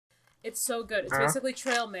It's so good. It's basically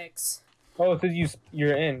trail mix. Oh, it says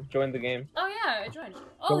you're in. Join the game. Oh yeah, I joined.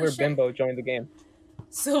 Oh Silver shit. Bimbo joined the game.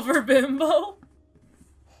 Silver Bimbo.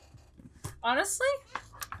 Honestly,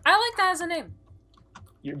 I like that as a name.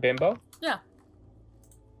 You're Bimbo? Yeah.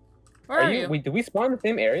 Where are you? Wait, did we spawn in the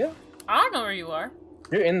same area? I don't know where you are.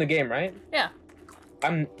 You're in the game, right? Yeah.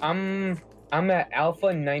 I'm at Alpha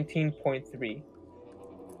 19.3.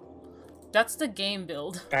 That's the game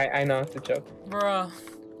build. I know, it's a joke. Bruh.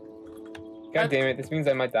 God damn it, this means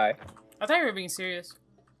I might die. I thought you were being serious.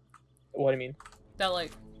 What do you mean? That,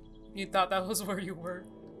 like, you thought that was where you were.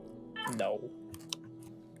 No.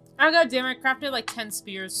 Oh god damn it, I crafted like 10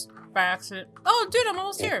 spears by accident. Oh dude, I'm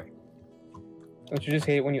almost here. Don't you just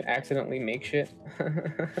hate when you accidentally make shit?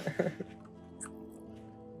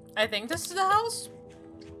 I think this is the house?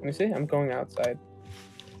 Let me see, I'm going outside.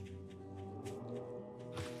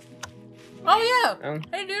 Oh yeah!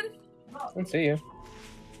 Hey dude! I don't see you.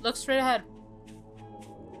 Look straight ahead.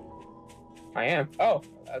 I am. Oh,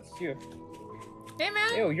 that's you. Hey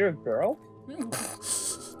man! Ew, you're a girl?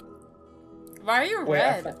 Why are you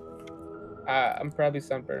red? I'm probably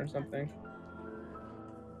sunburned or something.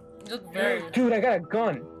 You look very... Dude, I got a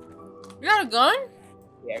gun! You got a gun?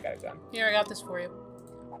 Yeah, I got a gun. Here, I got this for you.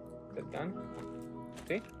 Good gun.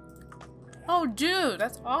 See? Oh dude,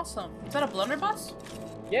 that's awesome. Is that a blunderbuss?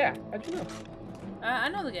 Yeah, how'd you know? I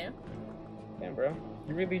know the game. Damn, bro.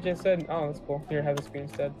 You really just said, oh, that's cool. Here, have the screen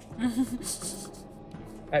instead.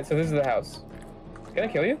 Alright, so this is the house. Can I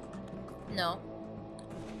kill you? No.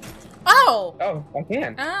 Oh! Oh, I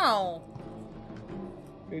can. Ow!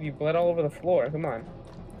 Dude, you bled all over the floor. Come on.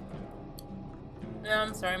 Yeah,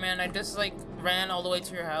 I'm sorry, man. I just, like, ran all the way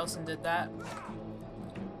to your house and did that.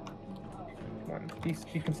 Come on. Be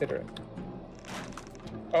considerate.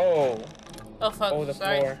 Oh. Oh, fuck. Oh, the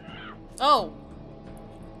sorry. floor. Oh!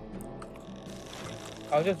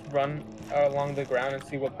 I'll just run along the ground and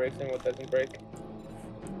see what breaks and what doesn't break.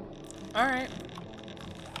 Alright.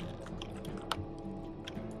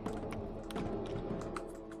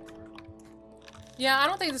 Yeah, I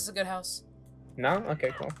don't think this is a good house. No?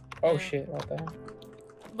 Okay, cool. Oh Yeah. shit, what the hell?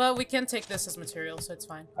 But we can take this as material, so it's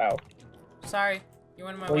fine. Oh. Sorry. You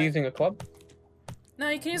went in my We're way. using a club? No,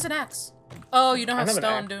 you can use an axe. Oh, you don't have an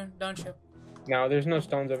stone, axe. don't you? No, there's no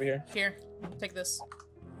stones over here. Here. Take this.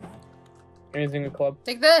 You're using a club.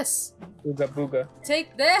 Take this! Booga booga.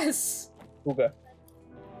 Take this! Booga.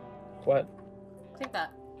 What? Take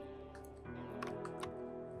that.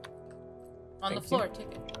 On the Thank floor,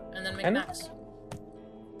 take it. And then make And- an axe.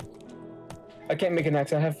 I can't make an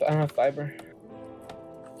axe. I don't have fiber.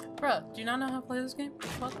 Bruh, do you not know how to play this game?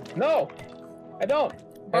 What? No! I don't!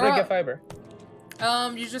 How do I get fiber?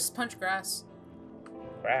 You just punch grass.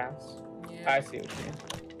 Grass. Yeah. I see what you mean.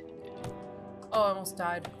 Oh, I almost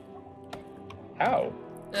died. How?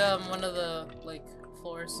 One of the, like,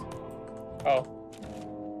 floors. Oh.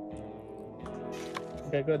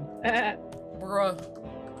 Okay, good. Bruh.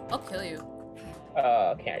 I'll kill you.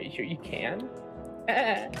 Okay, are you sure you can?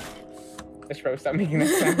 Just roast, stop making that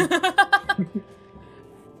sound.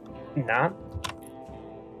 Nah.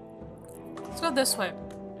 Let's go this way.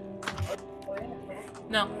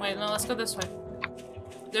 No, wait, no, let's go this way.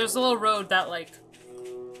 There's a little road that, like,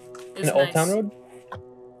 is An nice. Old Town Road?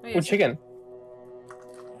 Wait, With chicken.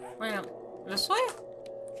 Wait, no. This way?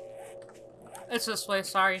 It's this way,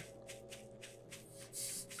 sorry.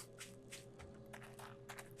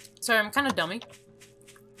 Sorry, I'm kind of dummy.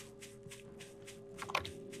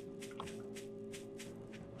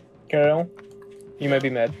 Carol, you might be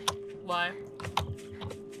mad. Why?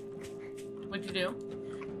 What'd you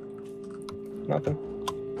do? Nothing.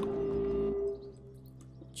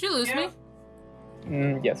 Did you lose me?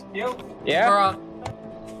 Yes. Yo. Yeah? Bruh.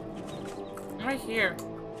 I'm right here.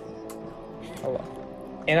 Hello.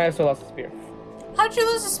 And I also lost a spear. How'd you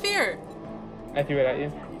lose a spear? I threw it at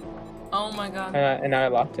you. Oh my god. And now I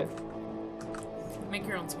locked it. Make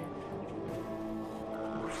your own spear.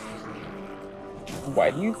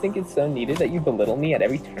 Why do you think it's so needed that you belittle me at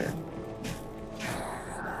every turn?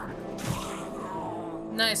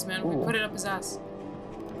 Nice, man. We Ooh. put it up his ass.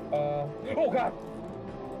 Oh god!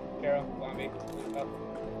 Carol, zombie.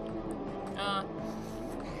 Oh.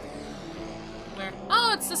 Where?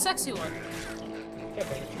 Oh, it's the sexy one. Yeah,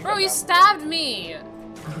 baby. Bro, you stabbed me!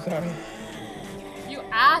 I'm sorry. You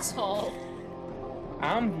asshole.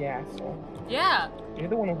 I'm the asshole. Yeah. You're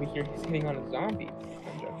the one over here hitting on a zombie.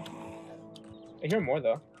 I hear more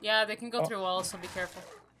though. Yeah, they can go Oh. through walls, so be careful.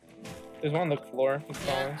 There's one on the floor. He's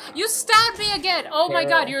Yeah. You stabbed me again! Oh my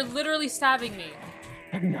god, Carol. you're literally stabbing me.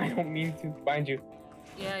 falling. I don't mean to find you.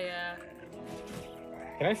 Yeah, yeah.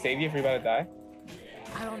 Can I save you if you're about to die?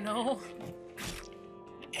 I don't know.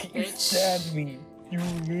 You Bitch. stabbed me. You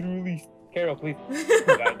literally. Carol, please. You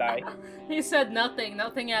gotta die. He said nothing,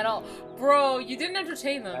 nothing at all. Bro, you didn't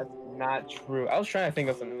entertain them. That's not true. I was trying to think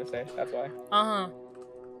of something to say. That's why. Uh-huh.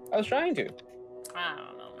 I was trying to. I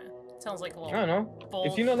don't know, man. Sounds like a little I don't know. bull.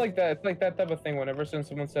 It's like that. It's like that type of thing. Whenever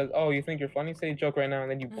someone says, "Oh, you think you're funny?" Say a joke right now, and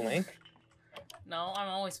then you blank. No, I'm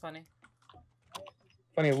always funny.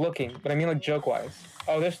 Funny looking, but I mean like joke-wise.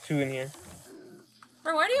 Oh, there's 2 in here.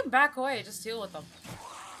 Bro, why do you back away? Just deal with them.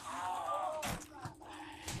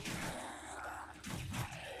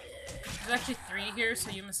 There's actually 3 here,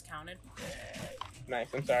 so you miscounted. Nice.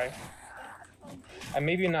 I'm sorry. I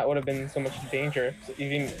maybe not would have been so much danger. So you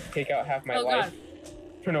didn't take out half my life God.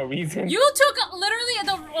 for no reason. You took literally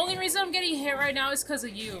the only reason I'm getting hit right now is because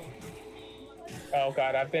of you. Oh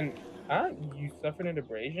God, I've been. Huh? You suffered an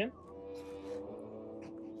abrasion?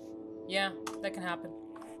 Yeah, that can happen.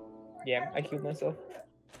 Yeah, I killed myself.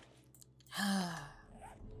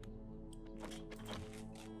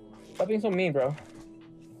 Stop being so mean, bro.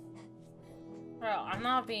 Bro, I'm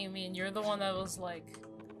not being mean. You're the one that was like,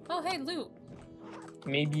 oh, hey, loot.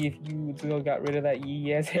 Maybe if you got rid of that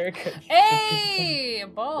yee ass haircut. Hey,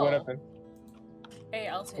 ball. What happened? Hey,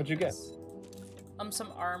 I'll take What'd you get? this.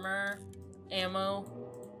 Some armor, ammo.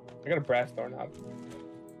 I got a brass doorknob.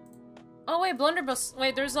 Oh wait, blunderbuss.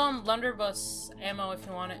 Wait, there's blunderbuss ammo if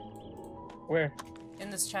you want it. Where? In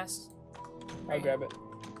this chest. I'll grab it.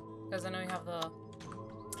 Because I know you have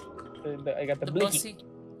I got the blicky. bussy.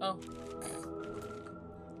 Oh.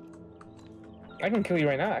 I can kill you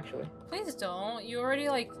right now, actually. Please don't. You already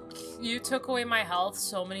you took away my health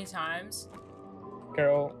so many times.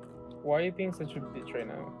 Carol, why are you being such a bitch right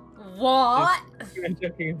now? What? I'm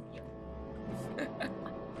joking.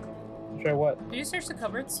 Try what? Did you search the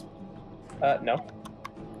cupboards? No.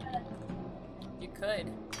 You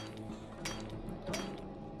could.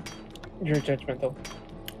 You're judgmental.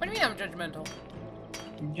 What do you mean I'm judgmental?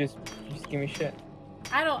 You just give me shit.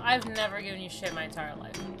 I've never given you shit my entire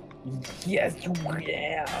life. Yes,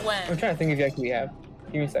 yeah. When? I'm trying to think if you actually have.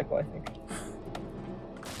 Give me a second, I think.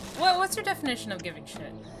 What's your definition of giving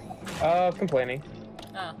shit? Complaining.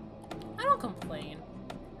 Oh. I don't complain.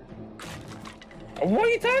 What are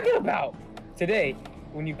you talking about? Today,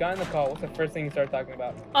 when you got in the call, what's the first thing you started talking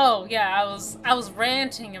about? Oh, yeah, I was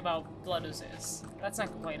ranting about blood oozes. That's not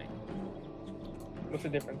complaining. What's the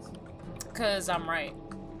difference? Because I'm right.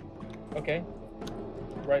 Okay.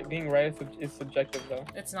 Right, being right is subjective, though.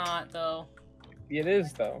 It's not, though. It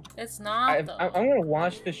is, though. It's not, though. I'm gonna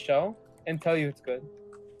watch this show and tell you it's good.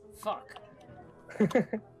 Fuck.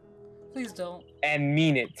 Please don't. And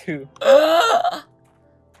mean it, too. I'm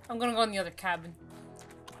gonna go in the other cabin.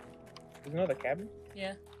 There's another cabin?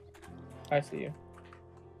 Yeah. I see you.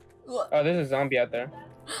 Oh, there's a zombie out there.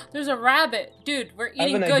 There's a rabbit. Dude, we're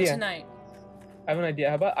eating good idea. tonight. I have an idea.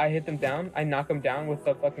 How about I hit them down, I knock them down with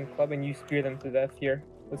the fucking club, and you spear them to death here.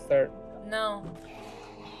 Let's start. No.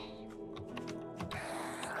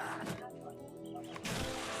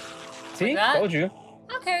 See? Like Told you.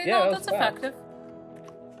 Okay, Yeah, no, that was that's fast. effective.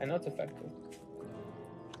 I know it's effective.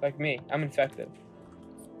 Like me. I'm infected.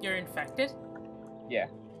 You're infected? Yeah.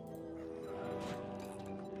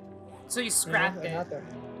 So you scrapped it.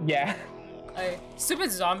 Yeah. Stupid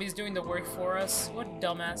zombies doing the work for us. What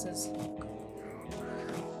dumbasses.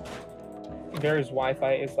 There's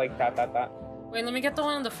Wi-Fi. It's like that. Wait, let me get the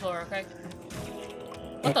one on the floor, okay?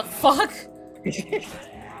 What the fuck?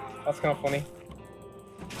 That's kind of funny.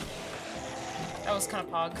 That was kind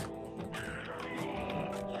of pog.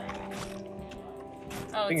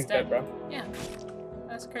 Oh, I think it's it's dead, bro. Yeah.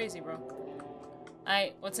 That's crazy, bro.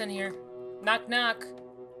 Alright, what's in here? Knock, knock.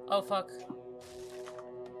 Oh, fuck.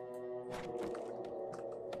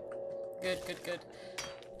 Good.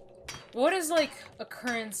 What is, like, a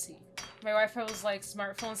currency? My Wi-Fi was like,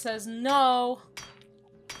 smartphone says no.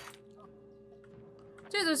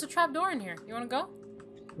 Dude, there's a trap door in here. You wanna go?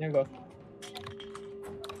 Yeah, go.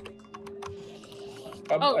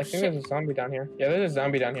 Oh, I think there's a zombie down here. Yeah, there's a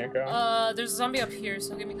zombie down here, girl. There's a zombie up here,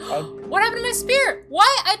 so give me- What happened to my spear?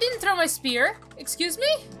 Why? I didn't throw my spear. Excuse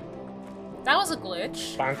me? That was a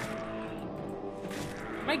glitch. Bonk.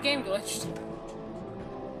 My game glitched.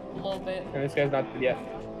 A little bit. And this guy's not dead yet.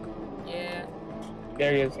 Yeah.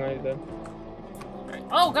 There he is. No, he's dead. Right.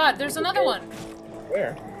 Oh god, there's another one.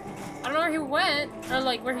 Where? I don't know where he went, or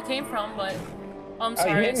like where he came from, but... Oh, I'm you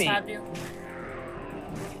sorry, I hit me. stabbed you.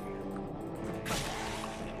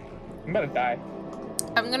 I'm about to die.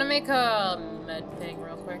 I'm gonna make a med thing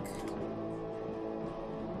real quick.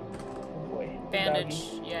 Oh boy.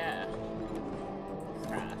 Bandage, yeah.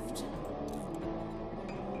 Craft.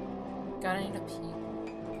 God, I need a pee.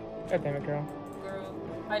 God damn it, girl. Girl.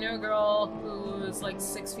 I knew a girl who was like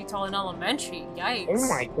 6 feet tall in elementary. Yikes. Oh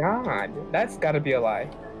my god, that's gotta be a lie.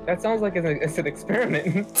 That sounds like it's an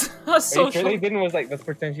experiment. A social... They didn't was like, let's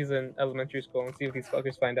pretend she's in elementary school and see if these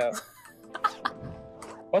fuckers find out.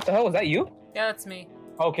 What the hell, was that you? Yeah, that's me.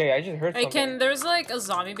 Okay, I just heard something. There's like a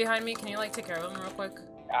zombie behind me. Can you like take care of him real quick?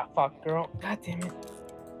 Ah, fuck, girl. God damn it.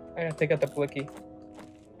 I gotta take out the blicky.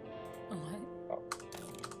 What? Oh.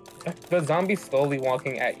 The zombie's slowly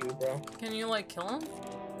walking at you, bro. Can you like kill him?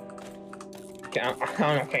 I don't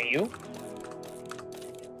know, can you?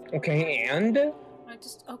 Okay, and? I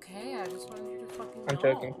just wanted you to fucking I'm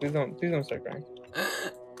joking. Please don't start crying.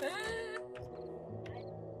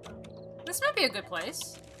 This might be a good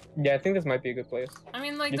place. Yeah, I think this might be a good place. I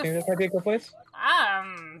mean, like, you think this might be a good place? I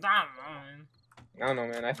don't know. I don't know,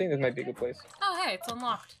 man. I think this might be a good place. Oh, hey, it's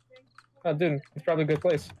unlocked. Oh, dude, it's probably a good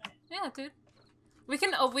place. Yeah, dude. We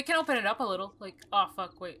can open it up a little. Like, oh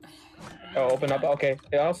fuck, wait. Oh, open up. Okay,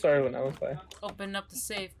 yeah, I'll start when I was by. Open up the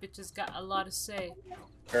safe. Bitches got a lot to say.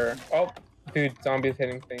 Sure. Oh, dude, zombies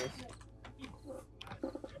hitting things.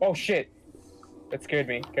 Oh shit, that scared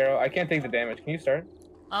me, Carol. I can't take the damage. Can you start?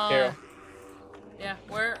 Carol. Yeah.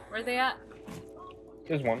 Where are they at?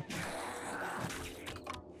 There's one.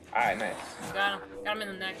 Alright, nice. Got him in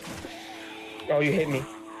the neck. Oh, you hit me.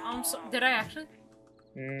 Did I actually?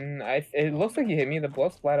 It looks like you hit me. The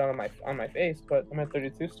blood splattered on my face, but I'm at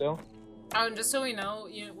 32 still. Oh, and just so we know,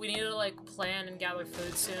 we need to like plan and gather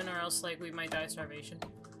food soon, or else like we might die of starvation.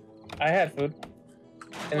 I had food,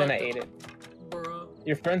 and then I ate it. Bruh.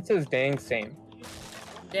 Your friend says dang same.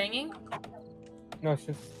 Danging? No, it's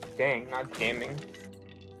just dang, not damning.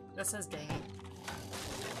 That says danging.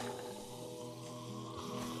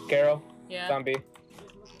 Carol. Yeah. Zombie.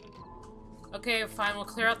 Okay, fine. We'll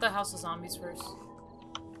clear out the house of zombies first.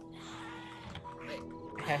 Wait.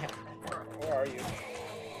 Where are you?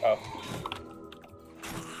 Oh.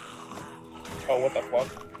 Oh, what the fuck?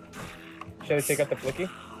 Should I take out the blicky?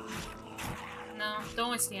 No,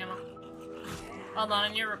 don't waste the ammo. Hold on, I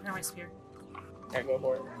need to repair my spear. Alright, go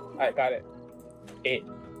for it. Alright, got it. 8.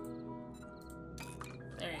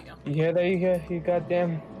 There you go. You hear that, you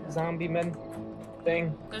goddamn zombie men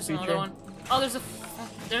thing? There's feature? another one. Oh,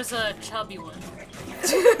 there's a chubby one.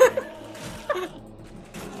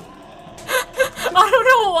 I don't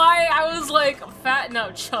know why I was like fat,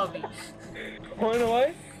 no, chubby. Wanna know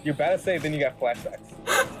why? You're bad at saying, then you got flashbacks.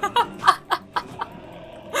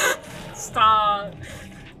 Stop.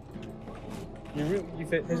 You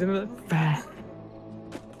said there's another fat.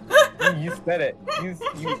 You said it.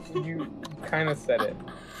 You kind of said it.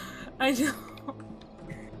 I know.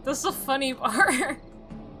 That's the funny part.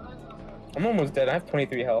 I'm almost dead. I have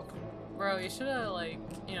 23 health. Bro, you should have like,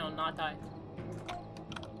 not died.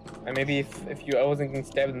 And maybe if I wasn't getting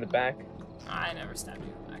stabbed in the back. I never stabbed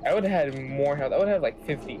you in the back. I would have had more health. I would have like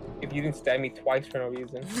 50 if you didn't stab me twice for no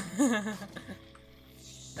reason.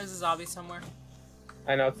 There's a zombie somewhere.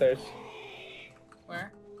 I know, upstairs.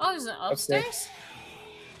 Where? Oh, there's an upstairs?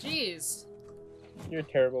 Jeez. You're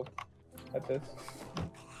terrible at this.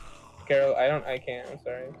 Carol, I can't. I'm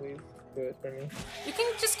sorry. Please do it for me. You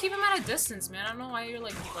can just keep him at a distance, man. I don't know why you're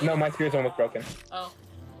like... No, my spear's almost broken. Oh.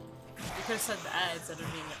 You could have said that instead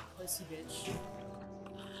of being a pussy bitch.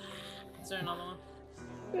 Is there another one?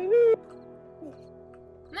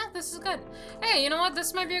 Nah, this is good. Hey, you know what?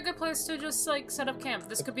 This might be a good place to just, like, set up camp.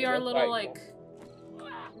 This could be our little, like...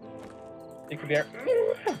 It could be our...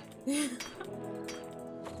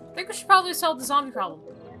 I think we should probably solve the zombie problem.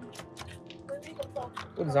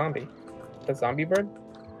 What zombie? The zombie bird?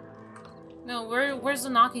 No, where's the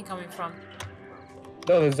knocking coming from?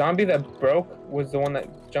 No, the zombie that broke was the one that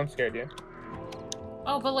jump scared you.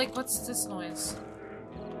 Oh, but like, what's this noise?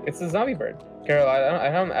 It's the zombie bird. Carol, I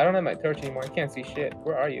don't have my torch anymore. I can't see shit.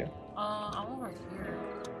 Where are you? I'm over here.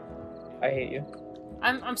 I hate you.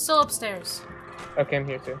 I'm still upstairs. Okay, I'm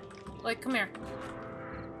here too. Like, come here.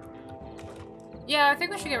 Yeah, I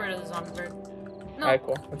think we should get rid of the zombie bird. No. Alright,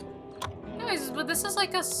 cool. Anyways, but this is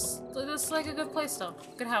like a good place though.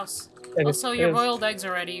 Good house. It Also, is, your boiled eggs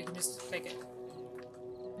are ready. You can just take it.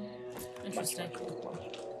 Interesting.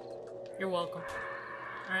 You're welcome.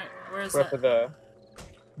 Alright, where's that? The...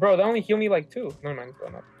 Bro, that only healed me like 2. Never mind, it's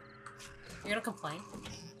going up. You're gonna complain?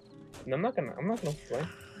 No, I'm not gonna complain.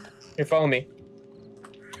 Here, follow me.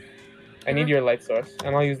 I need your light source,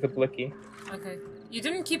 and I'll use the blicky. Okay. You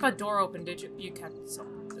didn't keep a door open, did you? You kept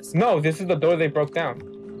this. No, this is the door they broke down.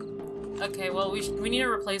 Okay, well, we need a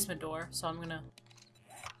replacement door, so I'm gonna...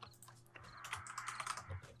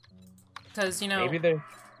 Because, Maybe they're...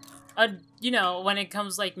 when it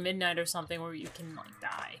comes, like, midnight or something where you can, like,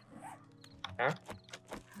 die. Huh?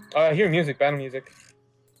 I hear music, battle music.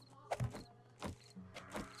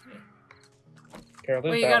 Carol,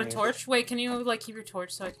 there's Wait, you got a balconies. torch? Wait, can you, like, keep your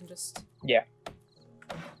torch so I can just... Yeah.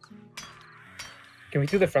 Can we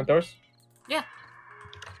do the front doors? Yeah.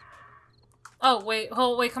 Oh, wait,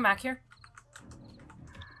 come back here.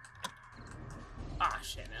 Ah,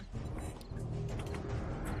 shit, man.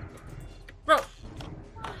 Bro!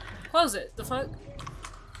 Close it, the fuck?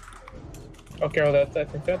 Oh, Carol, I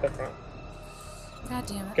think they're at the front. God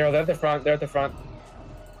damn it. Carol, they're at the front. They're at the front.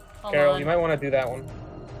 Hold Carol, on. you might want to do that one.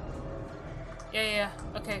 Yeah,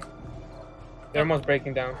 okay. They're almost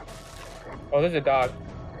breaking down. Oh, there's a dog.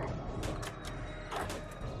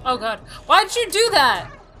 Oh god. Why'd you do that?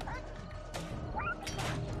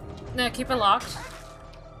 No, keep it locked.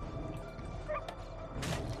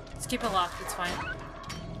 Just keep it locked, it's fine.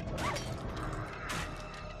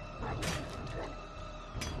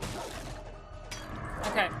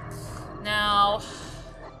 Okay. Now...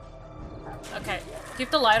 Okay.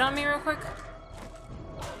 Keep the light on me real quick.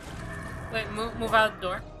 Wait, move out of the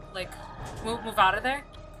door. Like, move out of there.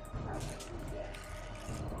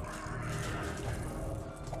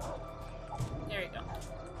 There you go.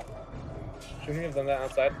 Shouldn't we have done that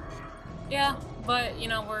outside? Yeah, but, you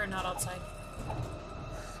know, we're not outside.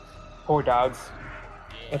 Poor dogs.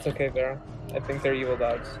 That's okay, Vera. I think they're evil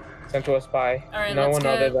dogs. Sent to us by Alright, no let's one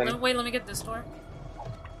get... other than... Wait, let me get this door.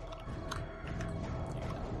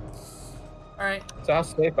 Alright. So how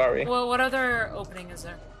safe are we? Well, what other opening is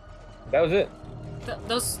there? That was it.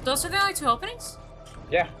 Those are the only two openings?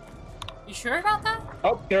 Yeah. You sure about that?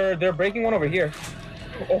 Oh, they're breaking one over here.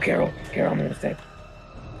 Oh, Carol, I'm gonna stay.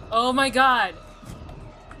 Oh my god.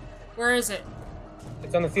 Where is it?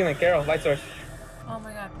 It's on the ceiling, Carol. Light source. Oh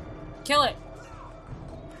my god. Kill it.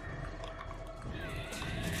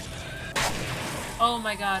 Oh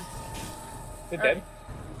my god. Is it dead?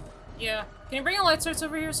 Yeah. Can you bring a light source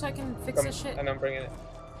over here so I can fix this shit? And I'm bringing it.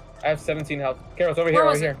 I have 17 health. Carol, it's over Where here,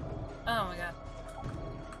 was over it? here. Oh my god.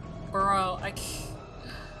 Bro, I can't.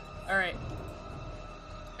 Alright.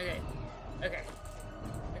 Okay.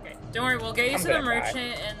 Don't worry, we'll get you to the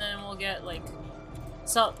merchant and then we'll get, like,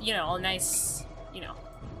 so, you know, a nice, you know.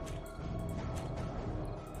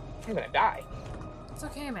 I'm gonna die. It's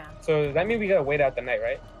okay, man. So that means we gotta wait out the night,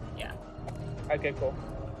 right? Yeah. Okay, cool.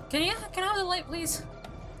 Can I have the light, please?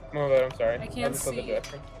 Oh, I'm sorry. I can't just closed the see. door.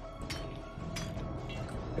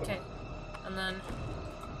 Okay. And then...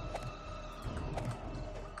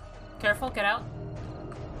 Careful, get out.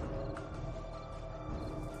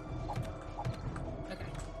 Okay.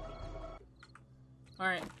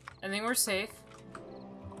 Alright. I think we're safe.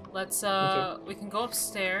 Let's, we can go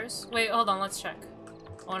upstairs. Wait, hold on, let's check.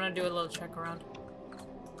 I wanna do a little check around.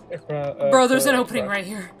 Bro, there's an opening right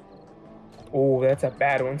here. Oh, that's a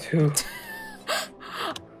bad one, too.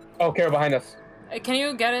 Oh, Carol, behind us. Can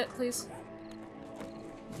you get it, please?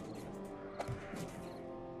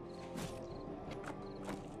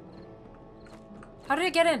 How did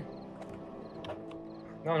it get in?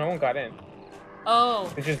 No one got in.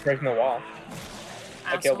 Oh. It's just breaking the wall. Assholes.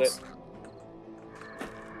 I killed it.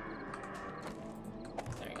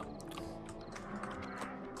 There you go.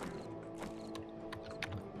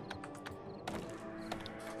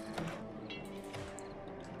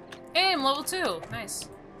 Hey, I'm level 2. Nice.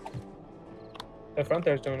 The front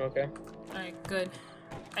door's doing okay. Alright, good.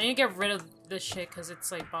 I need to get rid of this shit because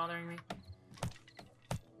it's like bothering me.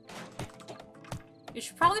 You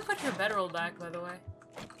should probably put your bedroll back, by the way.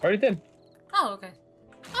 Already did. Oh, okay.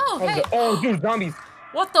 Oh, hey! Oh, dude, zombies!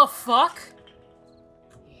 What the fuck?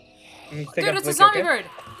 Dude, it's a zombie bird!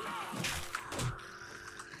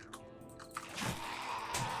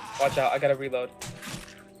 Watch out, I gotta reload.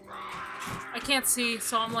 I can't see,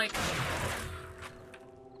 so I'm like...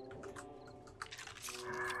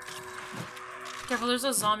 Careful, there's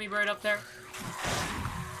a zombie bird up there.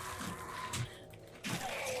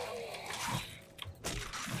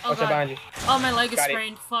 Oh, Watch out God. behind you. Oh, my leg is Got it.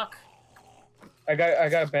 sprained. Fuck. I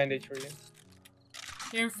got a bandage for you.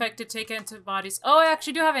 You're infected, take antibodies. Oh, I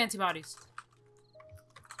actually do have antibodies.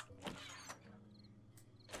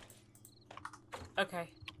 Okay.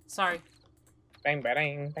 Sorry. Bang,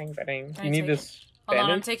 bang, bang, bang. Can I You need take this Hold on, I'm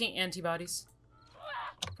bandage? taking antibodies.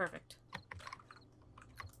 Perfect.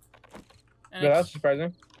 And Yeah, that's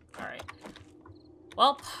surprising. Alright.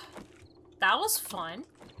 Well, that was fun.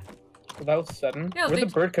 Well, that was sudden. Yo, Where'd the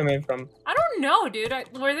bird come in from? I don't know, dude.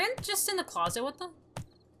 Were they just in the closet with them?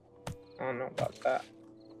 I don't know about that.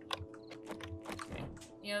 Okay.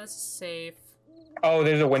 Yeah, this is safe. Oh,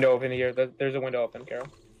 there's a window open here. There's a window open, Carol.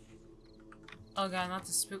 Oh god, not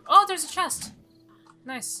the spook. Oh, there's a chest.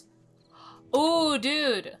 Nice. Oh,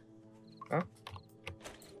 dude. Huh?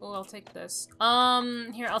 Oh, I'll take this.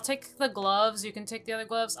 Here, I'll take the gloves. You can take the other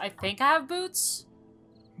gloves. I think I have boots.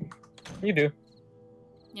 You do.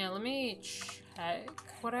 Yeah, let me check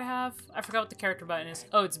what I have. I forgot what the character button is.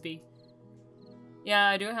 Oh, it's B. Yeah,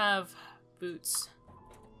 I do have boots.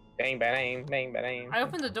 Bang, bang, bang, bang. I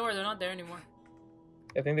opened the door. They're not there anymore.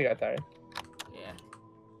 I think they got tired. Yeah.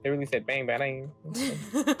 They really said bang, bang.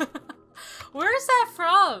 Where is that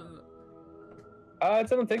from?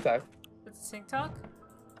 It's on TikTok. It's TikTok?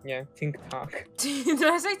 Yeah, TikTok. Did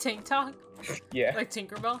I say TikTok? Yeah. Like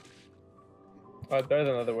Tinkerbell? Oh, there's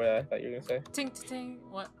another word I thought you were gonna say. Tink tink.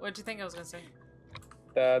 What'd you think I was gonna say?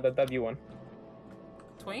 The W one.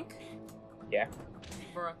 Twink? Yeah.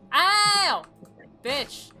 Bruh. Ow!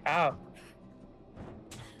 Bitch. Ow.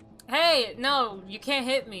 Hey, no, you can't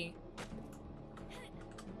hit me.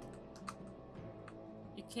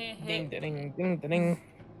 You can't hit Ding, ding, ding, ding.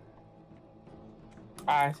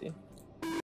 Ah, I see.